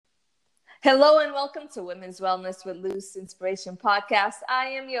Hello and welcome to Women's Wellness with Loose Inspiration Podcast. I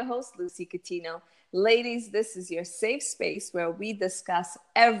am your host, Lucy Catino. Ladies, this is your safe space where we discuss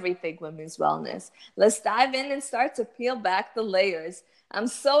everything women's wellness. Let's dive in and start to peel back the layers. I'm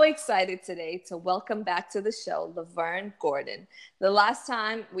so excited today to welcome back to the show, Lovern Gordon. The last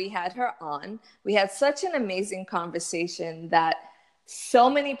time we had her on, we had such an amazing conversation that so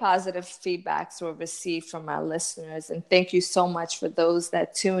many positive feedbacks were received from our listeners, and thank you so much for those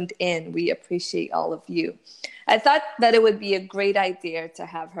that tuned in. We appreciate all of you. I thought that it would be a great idea to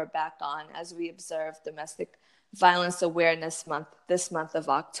have her back on as we observe Domestic Violence Awareness Month, this month of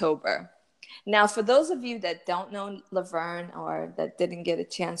October. Now, for those of you that don't know Lovern or that didn't get a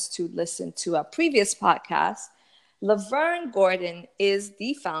chance to listen to our previous podcast, Lovern Gordon is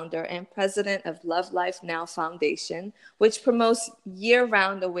the founder and president of Love Life Now Foundation, which promotes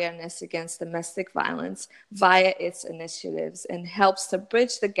year-round awareness against domestic violence via its initiatives and helps to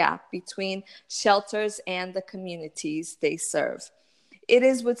bridge the gap between shelters and the communities they serve. It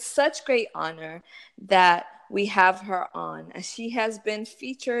is with such great honor that we have her on, as she has been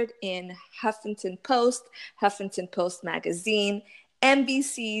featured in Huffington Post Magazine,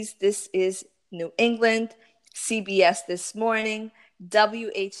 NBC's This Is New England, CBS This Morning,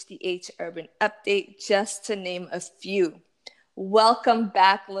 WHDH Urban Update, just to name a few. Welcome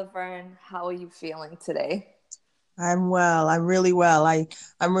back, Lovern. How are you feeling today? I'm well. I'm really well.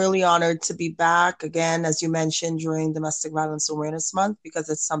 I'm really honored to be back again, as you mentioned, during Domestic Violence Awareness Month, because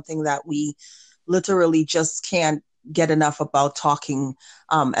it's something that we literally just can't get enough about talking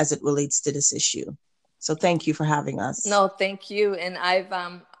as it relates to this issue. So thank you for having us. No, thank you. And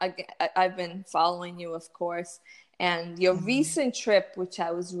I've been following you, of course. And your recent trip, which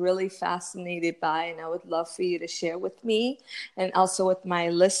I was really fascinated by, and I would love for you to share with me and also with my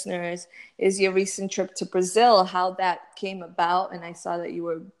listeners, is your recent trip to Brazil, how that came about. And I saw that you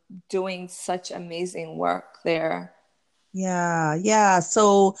were doing such amazing work there. Yeah.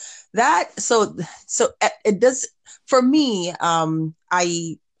 So it does for me.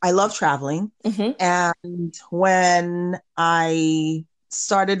 I love traveling. Mm-hmm. And when I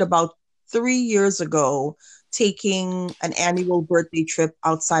started about 3 years ago, taking an annual birthday trip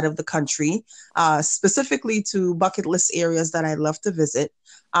outside of the country, specifically to bucket list areas that I love to visit,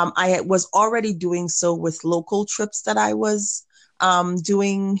 I was already doing so with local trips that I was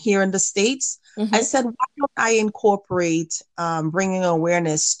doing here in the States. Mm-hmm. I said, why don't I incorporate bringing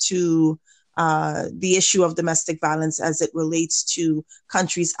awareness to the issue of domestic violence as it relates to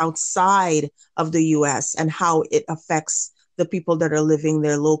countries outside of the U.S. and how it affects the people that are living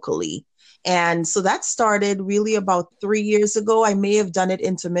there locally. And so that started really about 3 years ago. I may have done it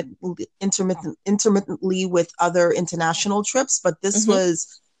intermittently with other international trips, but this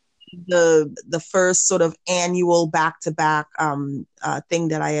was the first sort of annual back-to-back thing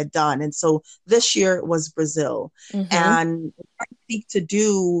that I had done. And so this year it was Brazil. And what I seek to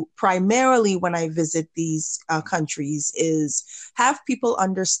do primarily when I visit these countries is have people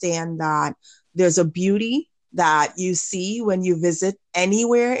understand that there's a beauty that you see when you visit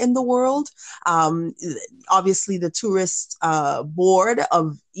anywhere in the world. Obviously, the tourist board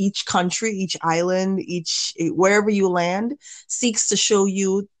of each country, each island, wherever you land, seeks to show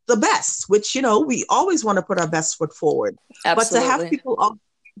you the best, which, we always want to put our best foot forward. Absolutely. But to have people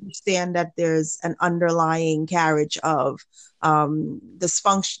understand that there's an underlying carriage of not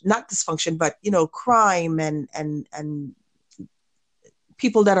dysfunction, but, crime and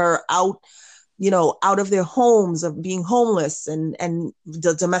people that are out of their homes, of being homeless and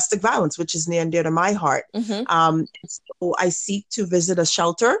the domestic violence, which is near and dear to my heart. So I seek to visit a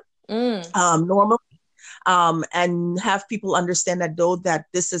shelter normally and have people understand that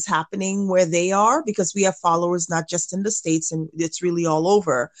this is happening where they are, because we have followers not just in the States, and it's really all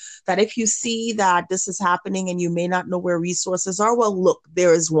over, that if you see that this is happening and you may not know where resources are, well, look,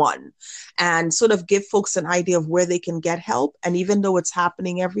 there is one, and sort of give folks an idea of where they can get help. And even though it's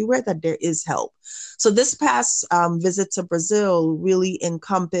happening everywhere, that there is help. So this past visit to Brazil really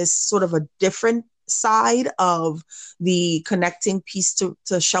encompassed sort of a different side of the connecting piece to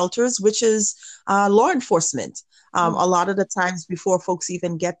shelters, which is law enforcement. A lot of the times before folks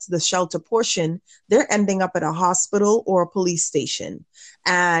even get to the shelter portion, they're ending up at a hospital or a police station.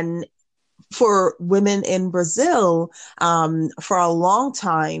 And for women in Brazil, for a long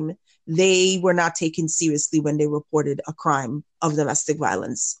time, they were not taken seriously when they reported a crime of domestic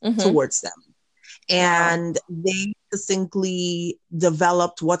violence towards them. And they distinctly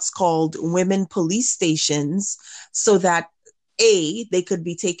developed what's called women police stations, so that they could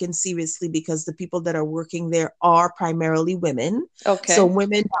be taken seriously because the people that are working there are primarily women. So Okay.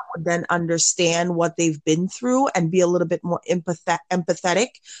 women that would then understand what they've been through and be a little bit more empathetic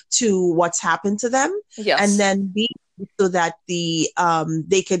to what's happened to them. And Yes. then B, so that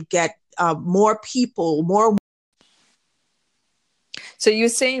they could get more people, more. So you're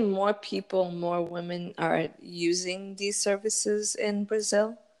saying more people, more women are using these services in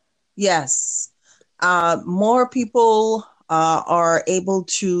Brazil? Yes. More people are able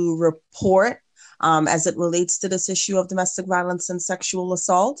to report as it relates to this issue of domestic violence and sexual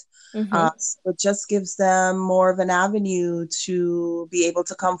assault. Mm-hmm. So it just gives them more of an avenue to be able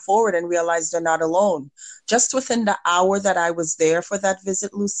to come forward and realize they're not alone. Just within the hour that I was there for that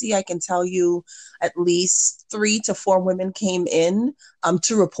visit, Lucy, I can tell you at least 3 to 4 women came in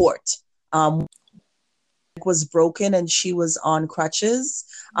to report. Was broken and she was on crutches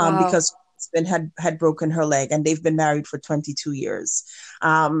Wow. because her husband had broken her leg, and they've been married for 22 years.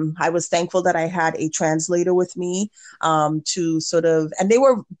 I was thankful that I had a translator with me to sort of, and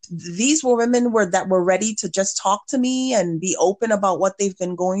these were women that were ready to just talk to me and be open about what they've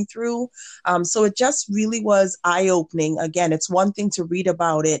been going through. So it just really was eye-opening. Again, it's one thing to read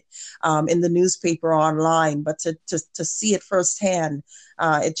about it in the newspaper online, but to see it firsthand,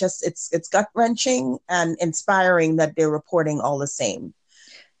 it's gut wrenching and inspiring that they're reporting all the same.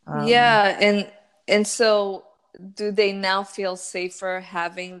 Um, Yeah, and so do they now feel safer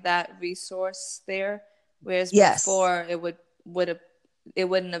having that resource there? Whereas yes, before would have it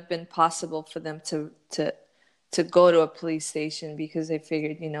wouldn't have been possible for them to go to a police station because they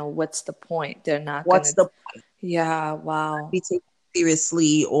figured, what's the point? They're not what's gonna. the Yeah, wow. be taken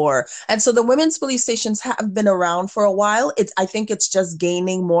seriously, and so the women's police stations have been around for a while. I think it's just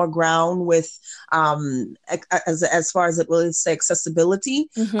gaining more ground with as far as it relates to accessibility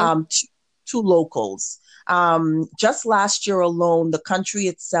Mm-hmm. to locals. Just last year alone, the country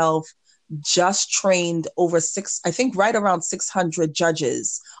itself just trained over I think right around 600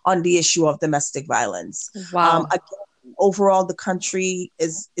 judges on the issue of domestic violence. Wow. Again, overall, the country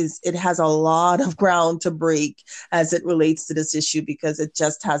it has a lot of ground to break as it relates to this issue because it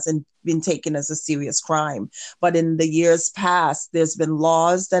just hasn't been taken as a serious crime. But in the years past, there's been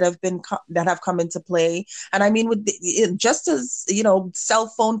laws that have come into play, and I mean, just as cell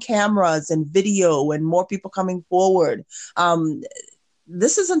phone cameras and video and more people coming forward.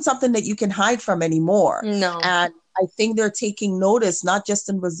 This isn't something that you can hide from anymore. No. And I think they're taking notice, not just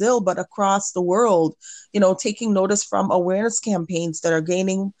in Brazil, but across the world, taking notice from awareness campaigns that are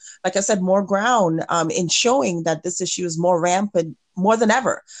gaining, like I said, more ground in showing that this issue is more rampant more than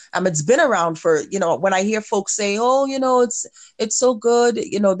ever. It's been around for, when I hear folks say, oh, it's so good,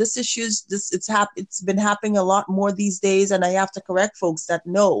 this issue's it's been happening a lot more these days. And I have to correct folks that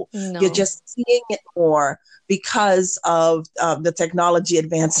no, you're No. just seeing it more because of the technology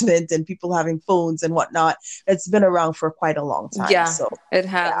advancement and people having phones and whatnot. It's been around for quite a long time. Yeah, So it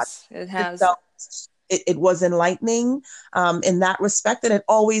yeah, has. It has. itself, it was enlightening in that respect, and it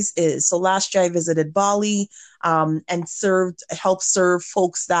always is. So last year I visited Bali and helped serve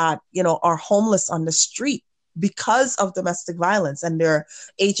folks that are homeless on the street because of domestic violence, and there are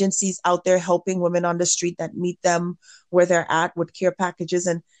agencies out there helping women on the street that meet them where they're at with care packages.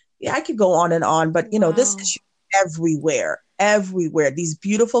 And yeah, I could go on and on, but this Wow. issue everywhere, these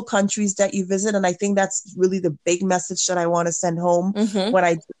beautiful countries that you visit. And I think that's really the big message that I want to send home Mm-hmm. when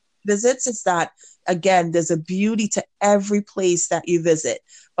I do visits. It's that, again, there's a beauty to every place that you visit,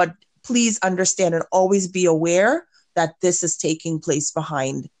 but please understand and always be aware that this is taking place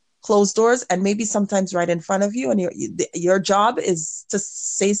behind closed doors and maybe sometimes right in front of you. And your job is to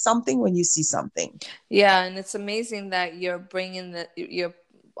say something when you see something. Yeah, and it's amazing that you're bringing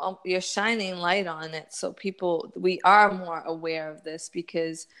you're shining light on it so we are more aware of this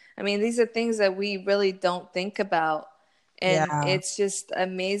because I mean these are things that we really don't think about, and Yeah, it's just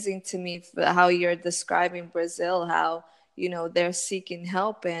amazing to me how you're describing Brazil, how they're seeking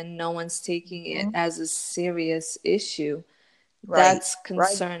help and no one's taking it mhm. as a serious issue. Right, That's right.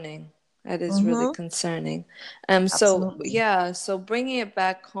 concerning. That is really Mm-hmm. concerning. So Absolutely. yeah, so bringing it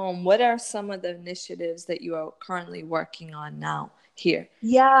back home, what are some of the initiatives that you are currently working on now here?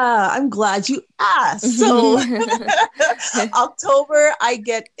 Yeah, I'm glad you asked. So October, I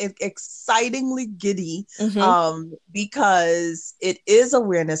get excitingly giddy Hmm. because it is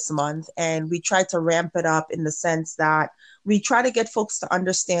Awareness Month, and we try to ramp it up in the sense that we try to get folks to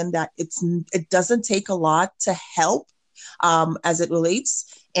understand that it doesn't take a lot to help. as it relates.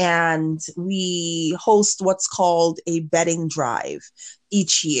 And we host what's called a bedding drive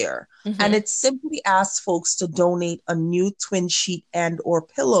each year. And Mm-hmm. it simply asks folks to donate a new twin sheet and or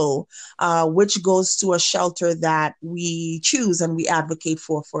pillow, which goes to a shelter that we choose and we advocate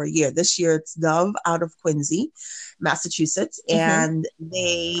for a year. This year it's Dove out of Quincy, Massachusetts, Mm-hmm. and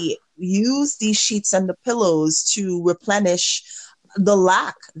they use these sheets and the pillows to replenish the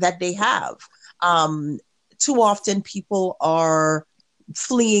lack that they have. Um, Too often people are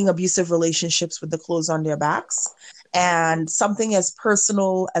fleeing abusive relationships with the clothes on their backs. And something as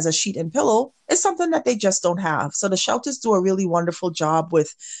personal as a sheet and pillow is something that they just don't have. So the shelters do a really wonderful job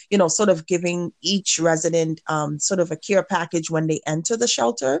with, sort of giving each resident sort of a care package when they enter the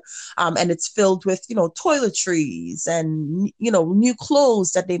shelter. And it's filled with, toiletries and, new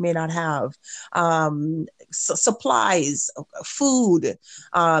clothes that they may not have, supplies, food,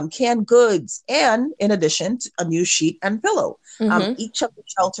 canned goods, and in addition, a new sheet and pillow. Mm-hmm. Each of the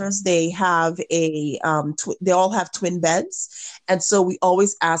shelters, they have they all have twin beds. And so we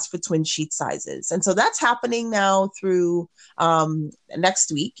always ask for twin sheet sizes. And so that's happening now through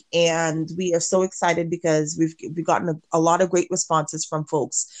next week. And we are so excited because we've gotten a lot of great responses from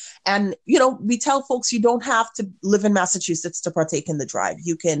folks. And, we tell folks you don't have to live in Massachusetts to partake in the drive.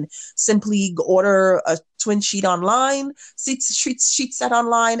 You can simply order a twin sheet online, sheet set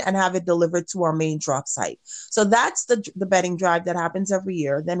online, and have it delivered to our main drop site. So that's the bedding drive that happens every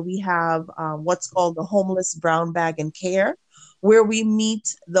year. Then we have what's called the Homeless Brown Bag and Care, where we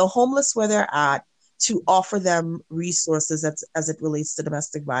meet the homeless where they're at to offer them resources as it relates to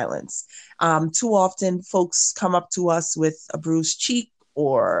domestic violence. Too often, folks come up to us with a bruised cheek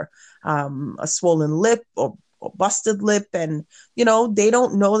or a swollen lip or busted lip, and they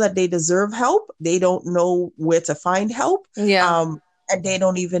don't know that they deserve help. They don't know where to find help. Yeah. And they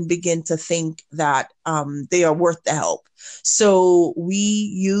don't even begin to think that they are worth the help. So we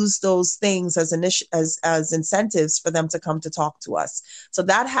use those things as incentives for them to come to talk to us. So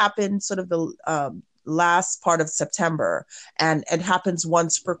that happened sort of the last part of September, and it happens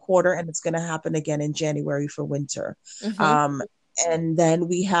once per quarter, and it's going to happen again in January for winter. Mm-hmm. Um, and then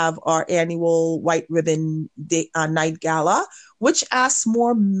we have our annual White Ribbon Night Gala, which asks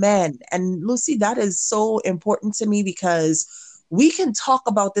more men. And Lucy, that is so important to me because we can talk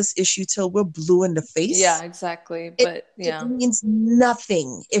about this issue till we're blue in the Yeah, face. exactly. It, But it yeah. means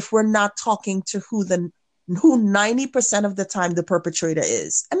nothing if we're not talking to who 90% of the time the perpetrator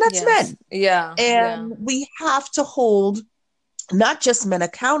is, and that's Yes. men. Yeah. Yeah. And we have to hold not just men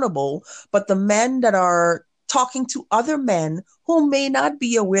accountable, but the men that are talking to other men who may not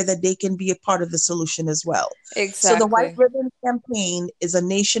be aware that they can be a part of the solution as well. So the White Exactly. Ribbon Campaign is a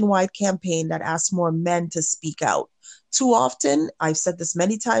nationwide campaign that asks more men to speak out. Too often, I've said this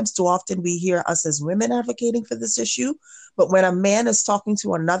many times, too often we hear us as women advocating for this issue, but when a man is talking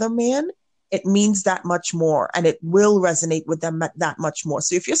to another man, it means that much more and it will resonate with them that much more.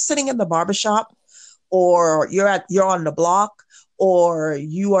 So if you're sitting in the barbershop or you're on the block or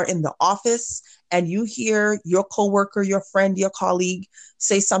you are in the office and you hear your coworker, your friend, your colleague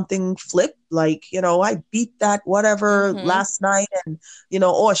say something flip like, I beat that whatever Mm-hmm. last night, and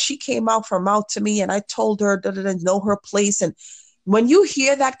or she came out from out to me and I told her to know her place. And when you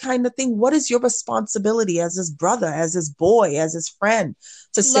hear that kind of thing, what is your responsibility as his brother, as his boy, as his friend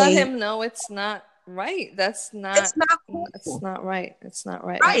to To let say him know it's not right. That's it's not, not it's cool? not right. It's not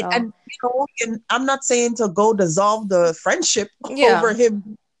right at Right. all. And, I'm not saying to go dissolve the friendship over Yeah.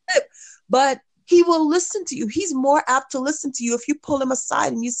 him, but he will listen to you. He's more apt to listen to you if you pull him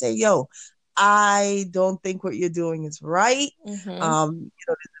aside and you say, yo, I don't think what you're doing is right. Mm-hmm.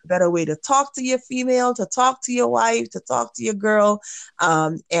 There's a better way to talk to your female, to talk to your wife, to talk to your girl.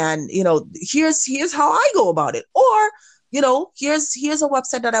 And here's how I go about it. Or here's a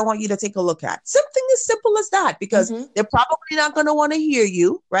website that I want you to take a look at. Something as simple as that, because Mm-hmm. they're probably not going to want to hear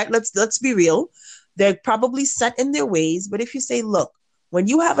you, right? Let's be real. They're probably set in their ways. But if you say, look, when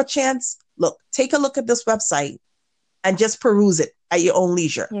you have a chance, look, take a look at this website and just peruse it at your own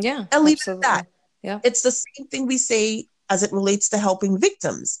leisure Yeah, and leave it at that. absolutely. Yeah. It's the same thing we say as it relates to helping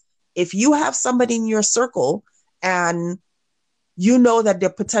victims. If you have somebody in your circle and you know that they're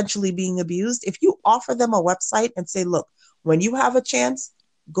potentially being abused, if you offer them a website and say, look, when you have a chance,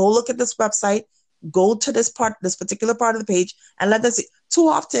 go look at this website, go to this particular part of the page, and let them see. Too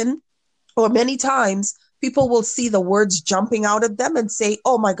often, or many times, people will see the words jumping out at them and say,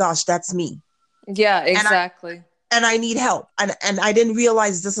 oh my gosh, that's me. Yeah, And exactly. I need help. And I didn't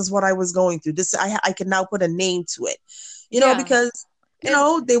realize this is what I was going through. I can now put a name to it. Yeah. Because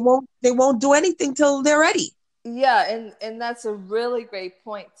And they won't do anything till they're ready. yeah, and that's a really great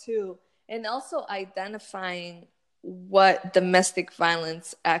point too. And also identifying what domestic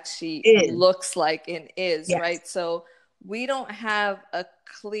violence actually Is. looks like and is, Yes. right? So we don't have a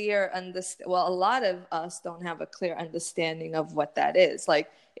clear understand. Well, a lot of us don't have a clear understanding of what that is.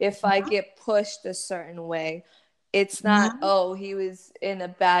 Like if I get pushed a certain way, it's not, Mhm. oh, he was in a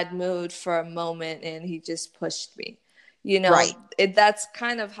bad mood for a moment and he just pushed me. You know, Right. that's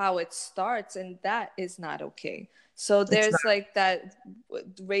kind of how it starts, and that is not okay. So It's not there's like that,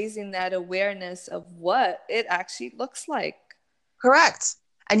 raising that awareness of what it actually looks like. correct.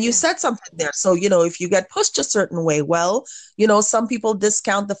 And you Yeah. said something there. So, if you get pushed a certain way, well, some people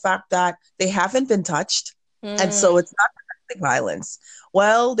discount the fact that they haven't been touched. And so Mm. it's not domestic violence.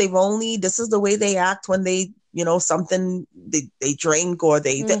 Well, this is the way they act when something they drink or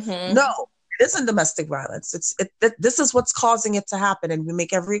no, Mm-hmm. it isn't domestic violence. This is what's causing it to happen. And we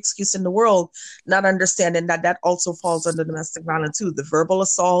make every excuse in the world, not understanding that that also falls under domestic violence too. The verbal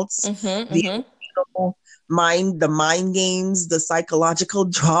assaults, Mm-hmm. the Mm-hmm. emotional the mind games, the psychological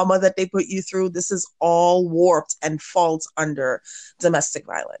drama that they put you through. This is all warped and falls under domestic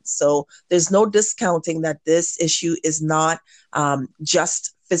violence. So there's no discounting that this issue is not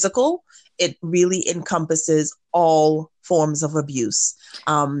just physical. It really encompasses all forms of abuse.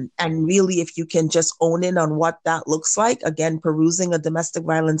 And really, if you can just own in on what that looks like, again, perusing a domestic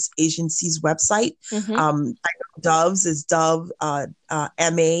violence agency's website, Mm-hmm. I know Dove's is dovema.org.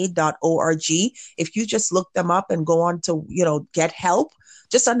 If you just look them up and go on to, get help,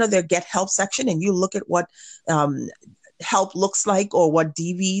 just under their get help section, and you look at what um, help looks like or what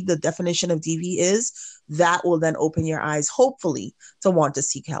DV, the definition of DV is, that will then open your eyes, hopefully, to want to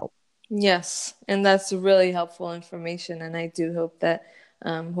seek help. Yes, and that's really helpful information, and I do hope that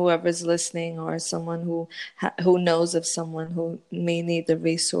whoever's listening or someone who knows of someone who may need the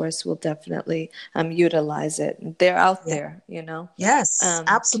resource will definitely utilize it. They're out Yeah. there, you know. Yes, Um,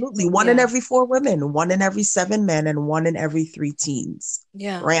 absolutely. One in yeah, every 4 women, one in every 7 men, and one in every 3 teens.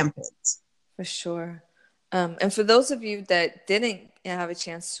 yeah, Rampant. for sure. And for those of you that didn't have a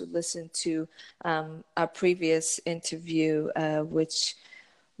chance to listen to our previous interview,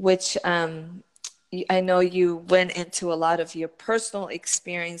 which I know you went into a lot of your personal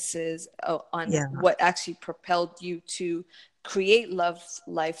experiences on Yeah. what actually propelled you to create Love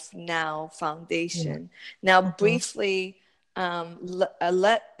Life Now Yeah. Foundation. Now, Mhm. briefly,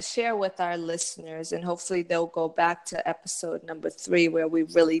 let share with our listeners, and hopefully they'll go back to episode number 3 where we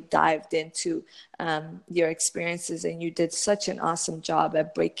really dived into your experiences, and you did such an awesome job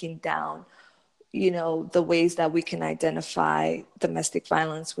at breaking down the ways that we can identify domestic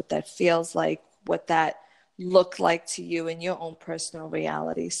violence, what that feels like, what that looked like to you in your own personal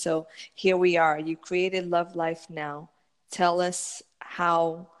reality. So here we are. You created Love Life Now. Tell us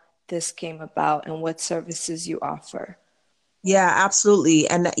how this came about and what services you offer. Yeah, absolutely.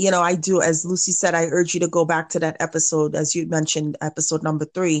 And, I do, as Lucy said, I urge you to go back to that episode, as you mentioned, episode number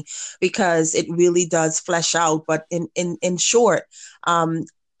 3, because it really does flesh out. But in short, um,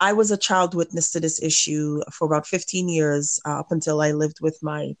 I was a child witness to this issue for about 15 years, up until I lived with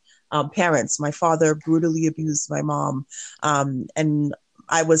my parents. My father brutally abused my mom. And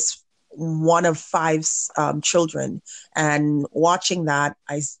I was one of 5 children. And watching that,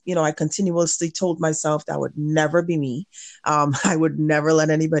 I continuously told myself that would never be me. I would never let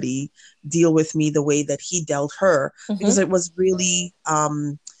anybody deal with me the way that he dealt her, because Mm-hmm.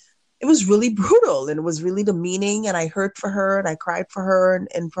 it was really brutal, and it was really demeaning, and I hurt for her and I cried for her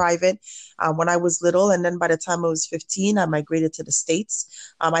in private when I was little. And then by the time I was 15, I migrated to the States.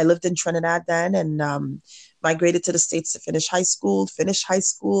 I lived in Trinidad then, and migrated to the States to finish high school,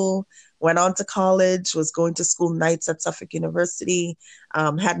 went on to college, was going to school nights at Suffolk University,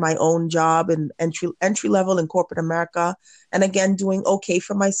 had my own job in entry level in corporate America, and again doing okay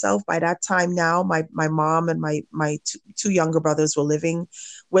for myself. By that time now, my mom and my two younger brothers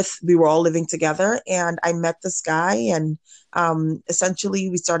we were all living together, and I met this guy, and essentially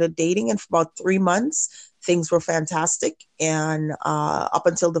we started dating, and for about 3 months things were fantastic, and up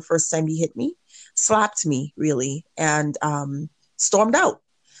until the first time he hit me, slapped me really, and stormed out.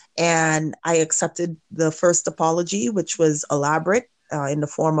 And I accepted the first apology, which was elaborate, in the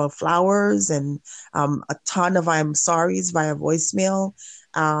form of flowers and a ton of I'm sorries via voicemail,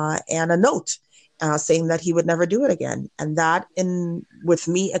 and a note saying that he would never do it again. And that, in with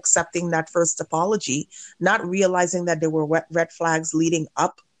me accepting that first apology, not realizing that there were red flags leading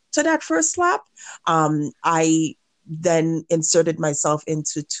up to that first slap, I then inserted myself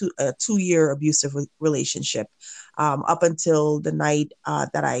into a 2-year abusive relationship, up until the night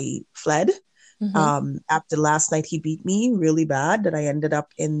that I fled. Mm-hmm. After last night, he beat me really bad that I ended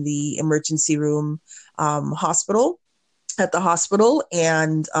up in the emergency room, hospital. at the hospital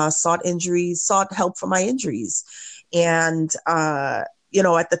and sought help for my injuries. And,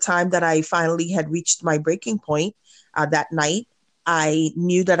 at the time that I finally had reached my breaking point that night, I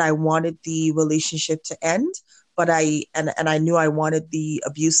knew that I wanted the relationship to end, but I knew I wanted the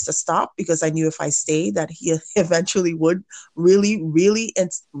abuse to stop, because I knew if I stayed that he eventually would really, really,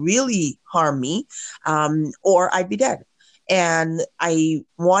 and really harm me, or I'd be dead. And I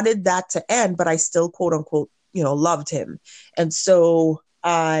wanted that to end, but I still, quote unquote, loved him. And so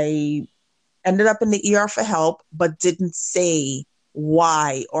I ended up in the ER for help, but didn't say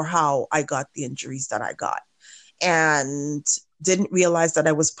why or how I got the injuries that I got. And didn't realize that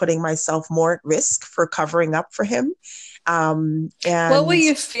I was putting myself more at risk for covering up for him. What were And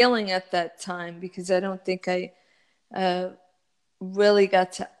you feeling at that time? Because I don't think I really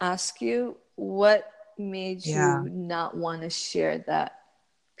got to ask you what made yeah, you not want to share that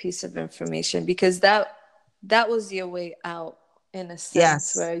piece of information, because that was your way out, in a sense,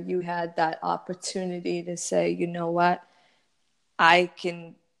 yes, where you had that opportunity to say, you know what, I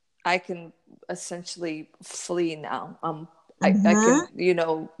can essentially flee now. I hmm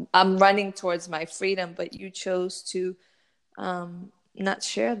can, I'm running towards my freedom, but you chose to not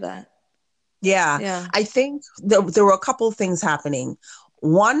share that. yeah. Yeah. I think there were a couple of things happening.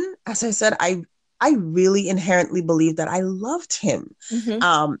 One, as I said, I really inherently believed that I loved him,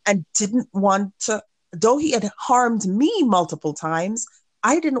 Mm-hmm. and didn't want to, though he had harmed me multiple times,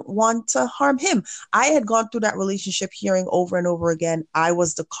 I didn't want to harm him. I had gone through that relationship hearing over and over again, I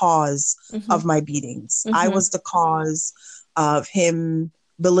was the cause Mm-hmm. of my beatings. I Mm-hmm. was the cause of him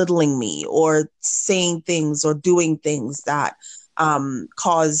belittling me or saying things or doing things that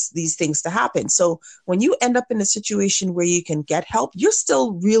cause these things to happen. So when you end up in a situation where you can get help, you're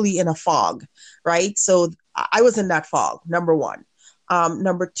still really in a fog, right? So I was in that fog, number one.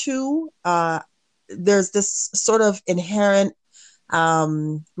 Number two, there's this sort of inherent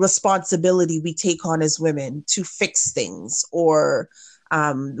responsibility we take on as women to fix things, or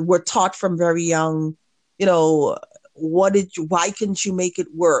we're taught from very young, you know, why couldn't you make it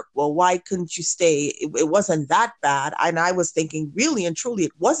work? Well, why couldn't you stay? It wasn't that bad. And I was thinking, really and truly,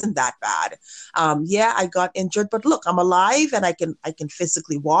 it wasn't that bad. Yeah, I got injured, but look, I'm alive and I can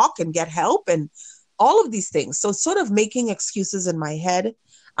physically walk and get help and all of these things. So sort of making excuses in my head,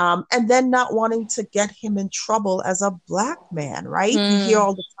 and then not wanting to get him in trouble as a black man, right? We hear Mm.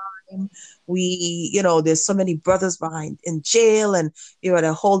 all the time, there's so many brothers behind in jail, and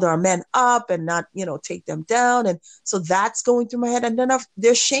to hold our men up and not, take them down. And so that's going through my head. And then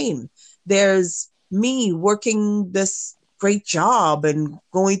there's shame. There's me working this great job and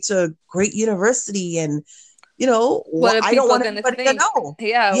going to great university, and What are I don't people want going to anybody to think? know.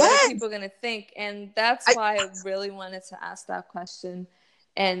 Yeah, what are Yes. people going to think? And that's I, why I really wanted to ask that question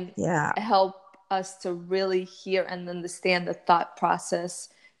and yeah. help us to really hear and understand the thought process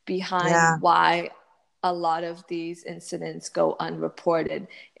behind Yeah. why a lot of these incidents go unreported.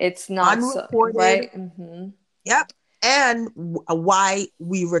 It's not so, Unreported. right? Mm-hmm. Yep. And why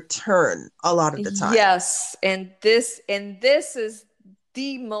we return a lot of the time. Yes, and this is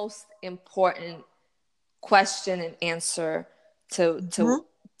the most important question and answer to to Hmm.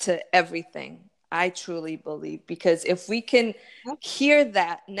 to everything. I truly believe, because if we can Yep. hear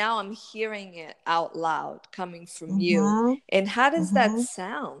that, now I'm hearing it out loud coming from you. Hmm. And how does that Hmm.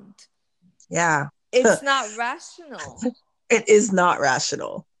 sound? Yeah. It's not rational. It is not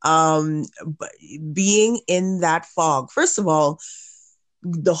rational. But being in that fog, first of all,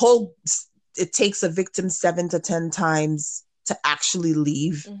 the whole, it takes a victim 7 to 10 times to actually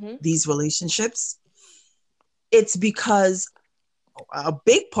leave Mm-hmm. these relationships. It's because a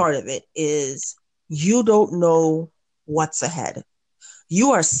big part of it is you don't know what's ahead.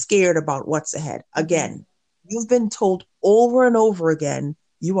 You are scared about what's ahead. Mm-hmm. Again, you've been told over and over again,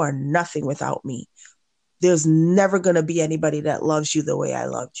 you are nothing without me. There's never going to be anybody that loves you the way I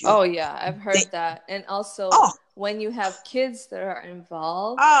loved you. Oh yeah, I've They, heard that. And also oh, when you have kids that are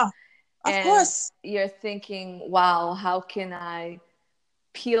involved ah, of and course. you're thinking, wow, how can I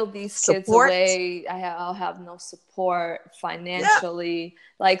peel these kids Support. away? I'll have no support Yeah. financially,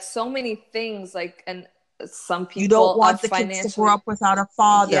 like so many things, like, and some You don't people are want the kids to grow financially, up without a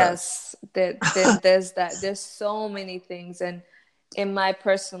father. yes, then there's that, there's so many things. And in my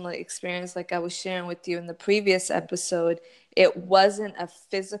personal experience, like I was sharing with you in the previous episode, it wasn't a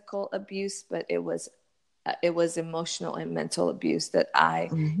physical abuse, but it was emotional and mental abuse that I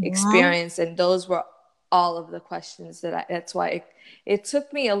Hmm. experienced. And those were all of the questions that's why it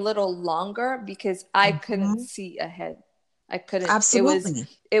took me a little longer, because I couldn't Hmm. see ahead. I couldn't, it was, Absolutely.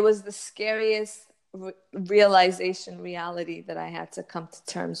 it was the scariest realization, reality that I had to come to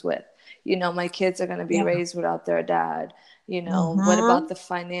terms with. my kids are going to be Yeah. raised without their dad. What about Mm-hmm. the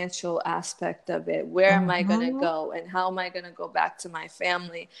financial aspect of it? Where am I going to Mm-hmm. go? And how am I going to go back to my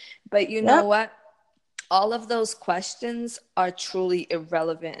family? But you know Yep. what? All of those questions are truly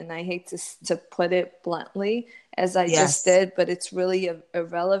irrelevant. And I hate to put it bluntly, as I just Yes. did, but it's really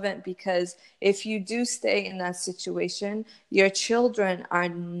irrelevant, because if you do stay in that situation, your children are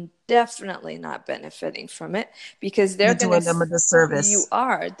definitely not benefiting from it, because You're doing them a disservice.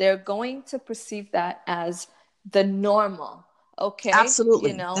 they're going to perceive that as the normal. Okay,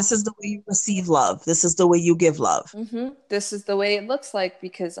 Absolutely. This is the way you receive love. This is the way you give love. this is the way it looks like,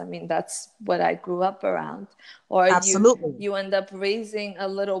 because I mean that's what I grew up around. Or Absolutely. you end up raising a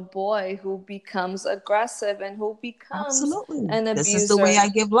little boy who becomes aggressive and who becomes Absolutely. an This is the way abuser. I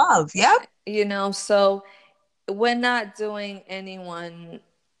give love. Yep. So we're not doing anyone,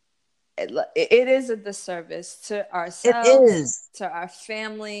 it is a disservice to It ourselves, is. to our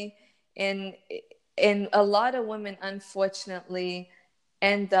family, and a lot of women unfortunately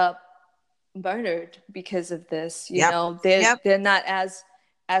end up murdered because of this. Yep. Yep. They're not as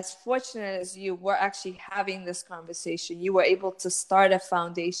fortunate as you. We're actually having this conversation. You were able to start a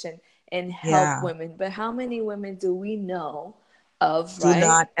foundation and help Yeah. women, but how many women do we know of, Do right,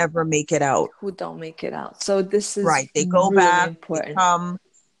 not ever make it out. who don't make it out? So this is Right. They go really back, they important. come,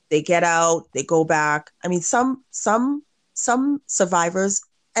 they get out, they go back. I mean, some survivors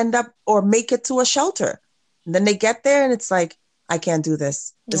end up or make it to a shelter. And then they get there and it's like, I can't do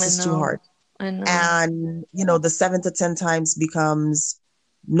this. This I is too know. hard. I know. And the 7 to 10 times becomes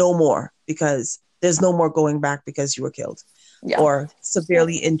no more, because there's no more going back because you were killed Yeah. or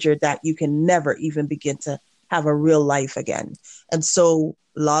severely injured, that you can never even begin to have a real life again. And so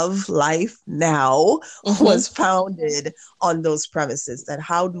Love Life Now was founded on those premises, that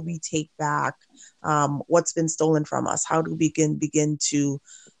how do we take back what's been stolen from us? How do we begin to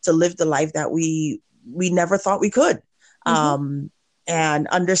live the life that we never thought we could? And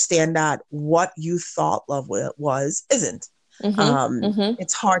understand that what you thought love was isn't.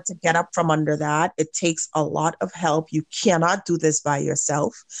 It's hard to get up from under that. It takes a lot of help. You cannot do this by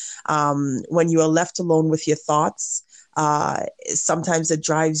yourself. When you are left alone with your thoughts, sometimes it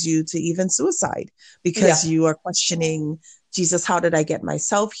drives you to even suicide, because Yeah. you are questioning, Jesus, how did I get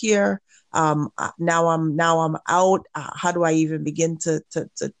myself here? Now I'm out. How do I even begin to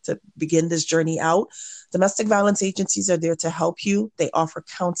begin this journey out? Domestic violence agencies are there to help you. They offer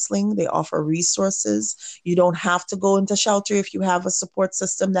counseling. They offer resources. You don't have to go into shelter if you have a support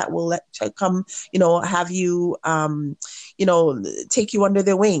system that will come, have you, take you under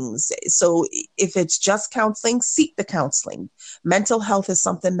their wings. So if it's just counseling, seek the counseling. Mental health is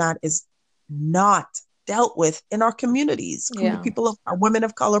something that is not dealt with in our communities. Yeah. Women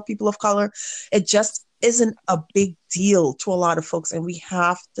of color, people of color, it just isn't a big deal to a lot of folks, and we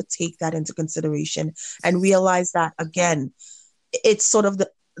have to take that into consideration and realize that, again, it's sort of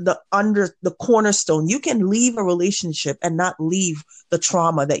the cornerstone. You can leave a relationship and not leave the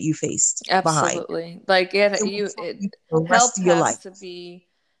trauma that you faced behind. Absolutely. Like It will follow you it for the rest help of your has life. to be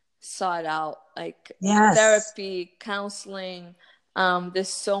sought out, like Yes. therapy, counseling. There's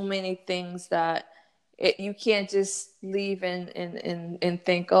so many things that you can't just leave and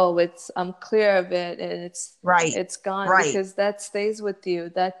think, oh, I'm clear of it and Right. it's gone, Right. because that stays with you.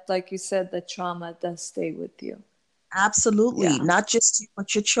 That, like you said, the trauma does stay with you. Absolutely. Yeah. Not just you,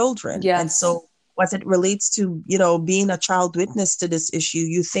 but your children. And Yes. so as it relates to, being a child witness to this issue,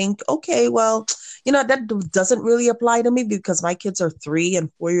 you think, okay, well, that doesn't really apply to me because my kids are 3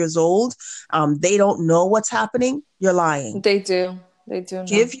 and 4 years old. They don't know what's happening. You're lying. They do. They do know.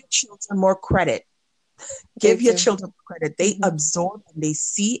 Give your children more credit. They Give your do. children credit. They absorb and they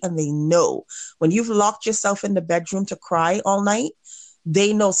see and they know. When you've locked yourself in the bedroom to cry all night,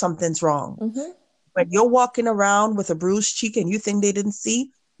 they know something's wrong. When you're walking around with a bruised cheek and you think they didn't see,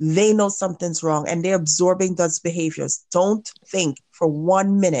 they know something's wrong and they're absorbing those behaviors. Don't think for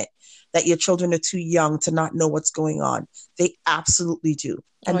 1 minute that your children are too young to not know what's going on. They absolutely do. Oh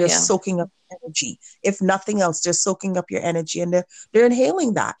And they're yeah. soaking up energy. If nothing else, they're soaking up your energy and they're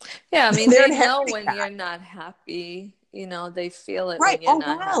inhaling that. Yeah, I mean, They're they know inheriting when that. you're not happy. They feel it Right. when you're Oh,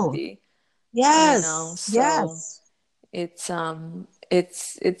 not wow. happy. Yes. So Yes. it's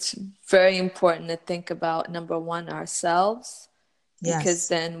very important to think about, number one, ourselves, because Yes.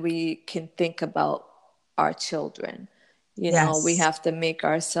 then we can think about our children. We Yes. have to make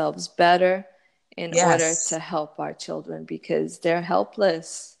ourselves better in order to Yes. help our children, because they're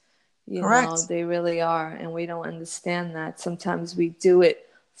helpless. Correct. They really are, and we don't understand that. Sometimes we do it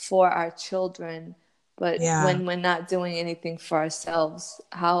for our children, but Yeah. when we're not doing anything for ourselves,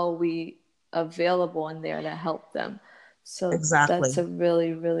 how are we available in there to help them? So that's Exactly. a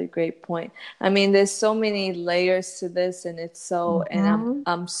really, really great point. I mean, there's so many layers to this, and it's so, and Mm-hmm.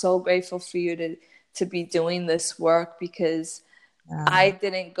 I'm so grateful for you to be doing this work, because Yeah. I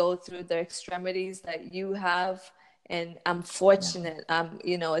didn't go through the extremities that you have, and I'm Yeah. fortunate.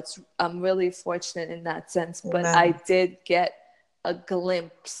 I'm really fortunate in that sense, but I Amen. did get a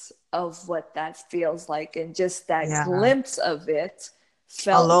glimpse of what that feels like, and just that Yeah. glimpse of it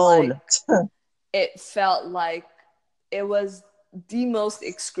felt like Alone. it felt like it was the most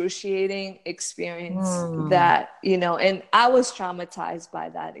excruciating experience Mm. that, and I was traumatized by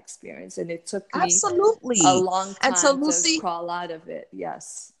that experience, and it took me a Absolutely. long And so, time to Lucy, crawl out of it.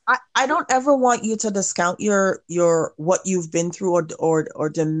 Yes. I don't ever want you to discount your what you've been through, or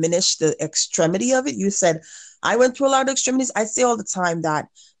diminish the extremity of it. You said I went through a lot of extremities. I say all the time that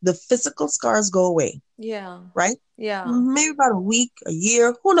the physical scars go away, Yeah. right? Yeah. Maybe about a week, a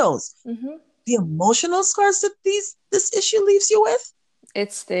year, who knows? Mm-hmm. The emotional scars that this issue leaves you with It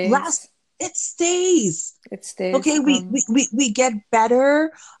last, stays. it stays. It stays. Okay, we get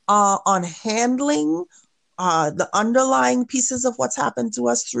better on handling the underlying pieces of what's happened to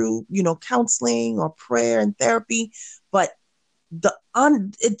us through, counseling or prayer and therapy, but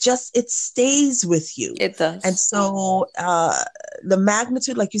it stays with you. It And does. so the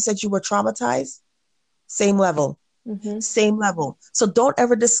magnitude, like you said, you were traumatized, same level, Mm-hmm. same level. So don't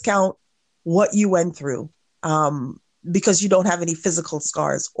ever discount what you went through, because you don't have any physical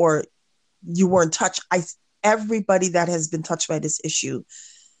scars, or you weren't touched. Everybody that has been touched by this issue,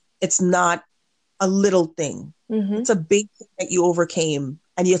 it's not a little thing. Mm-hmm. It's a big thing that you overcame,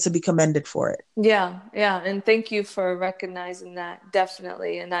 and you have to be commended for it. Yeah, yeah. And thank you for recognizing that,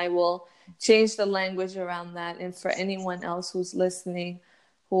 definitely. And I will change the language around that. And for anyone else who's listening,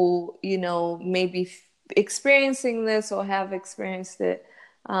 who, may be experiencing this or have experienced it,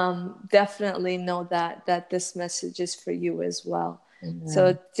 definitely know that this message is for you as well. So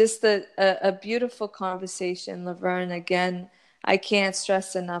Amen. just a beautiful conversation, Lovern. Again, I can't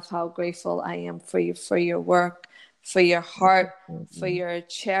stress enough how grateful I am for you, for your work, for your heart, for your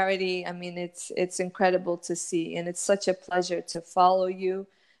charity. I mean, it's incredible to see, and it's such a pleasure to follow you,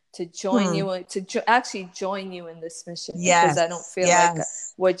 to join Hmm. you, actually join you in this mission, because I don't Yes, feel like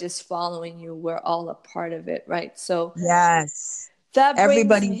yes, we're just following you. We're all a part of it, right? So yes. that brings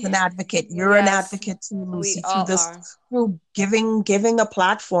Everybody's me, an advocate. You're an yes, advocate too, we Lucy, all are. through giving a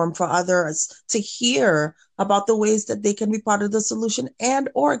platform for others to hear about the ways that they can be part of the solution and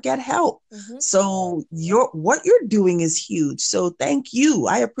or get help. Mm-hmm. So what you're doing is huge. So thank you.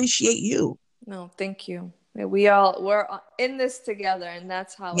 I appreciate you. No, thank you. We're in this together, and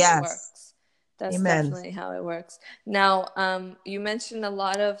that's how it Yes. works. That's Amen. definitely how it works. Now, you mentioned a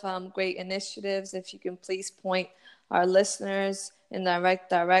lot of great initiatives. If you can please point our listeners in the right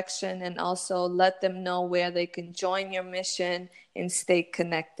direction, and also let them know where they can join your mission and stay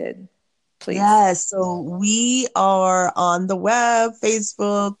connected, please. Yes, so we are on the web,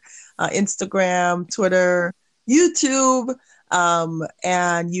 Facebook, Instagram, Twitter, YouTube,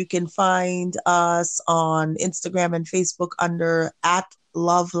 and you can find us on Instagram and Facebook under at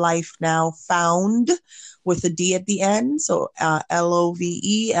Love Life Now Found with a D at the end. So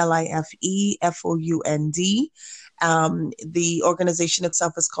LOVELIFEFOUND. The organization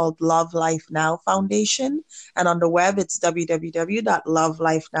itself is called Love Life Now Foundation. And on the web, it's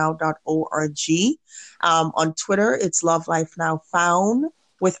www.lovelifenow.org. On Twitter, it's Love Life Now Found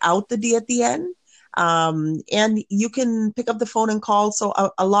without the D at the end. And you can pick up the phone and call. So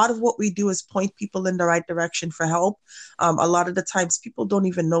a lot of what we do is point people in the right direction for help. A lot of the times people don't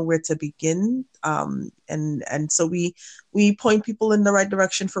even know where to begin. And so we point people in the right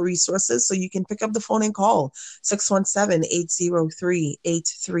direction for resources. So you can pick up the phone and call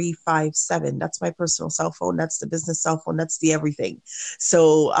 617-803-8357. That's my personal cell phone. That's the business cell phone. That's the everything.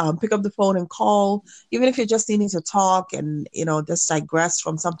 So pick up the phone and call, even if you're just needing to talk and, just digress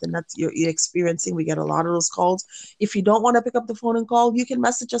from something that you're experiencing. We get a lot of those calls. If you don't want to pick up the phone and call, you can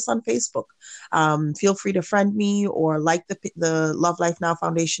message us on Facebook. Feel free to friend me or like the Love Life Now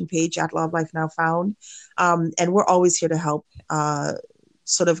Foundation page at Love Life Now Found. And we're always here to help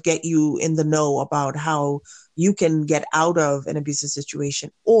sort of get you in the know about how you can get out of an abusive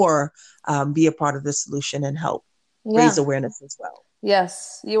situation, or be a part of the solution and help raise Yeah. awareness as well.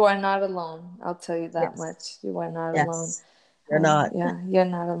 Yes, you are not alone. I'll tell you that Yes. much. You are not alone. Yes. You're not. Yeah, you're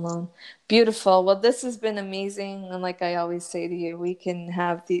not alone. Beautiful. Well, this has been amazing, and like I always say to you, we can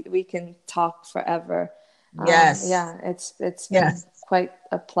talk forever. Yes. Yeah, it's been Yes. quite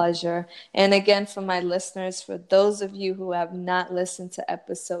a pleasure. And again, for my listeners, for those of you who have not listened to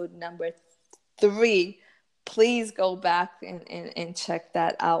episode number 3, please go back and check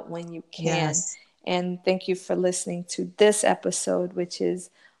that out when you can. Yes. And thank you for listening to this episode, which is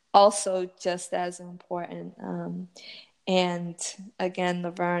also just as important. And again,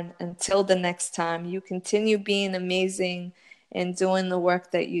 Lovern, until the next time, you continue being amazing and doing the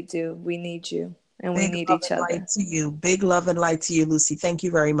work that you do. We need you and we Big need love each and light other. to you. Big love and light to you, Lucy. Thank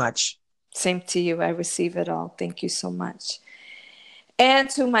you very much. Same to you. I receive it all. Thank you so much. And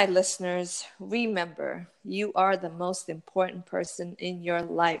to my listeners, remember, you are the most important person in your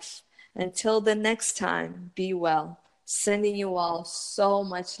life. Until the next time, be well. Sending you all so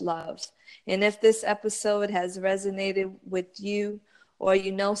much love. And if this episode has resonated with you, or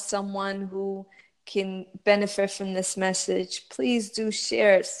you know someone who can benefit from this message, please do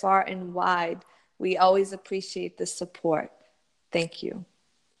share it far and wide. We always appreciate the support. Thank you.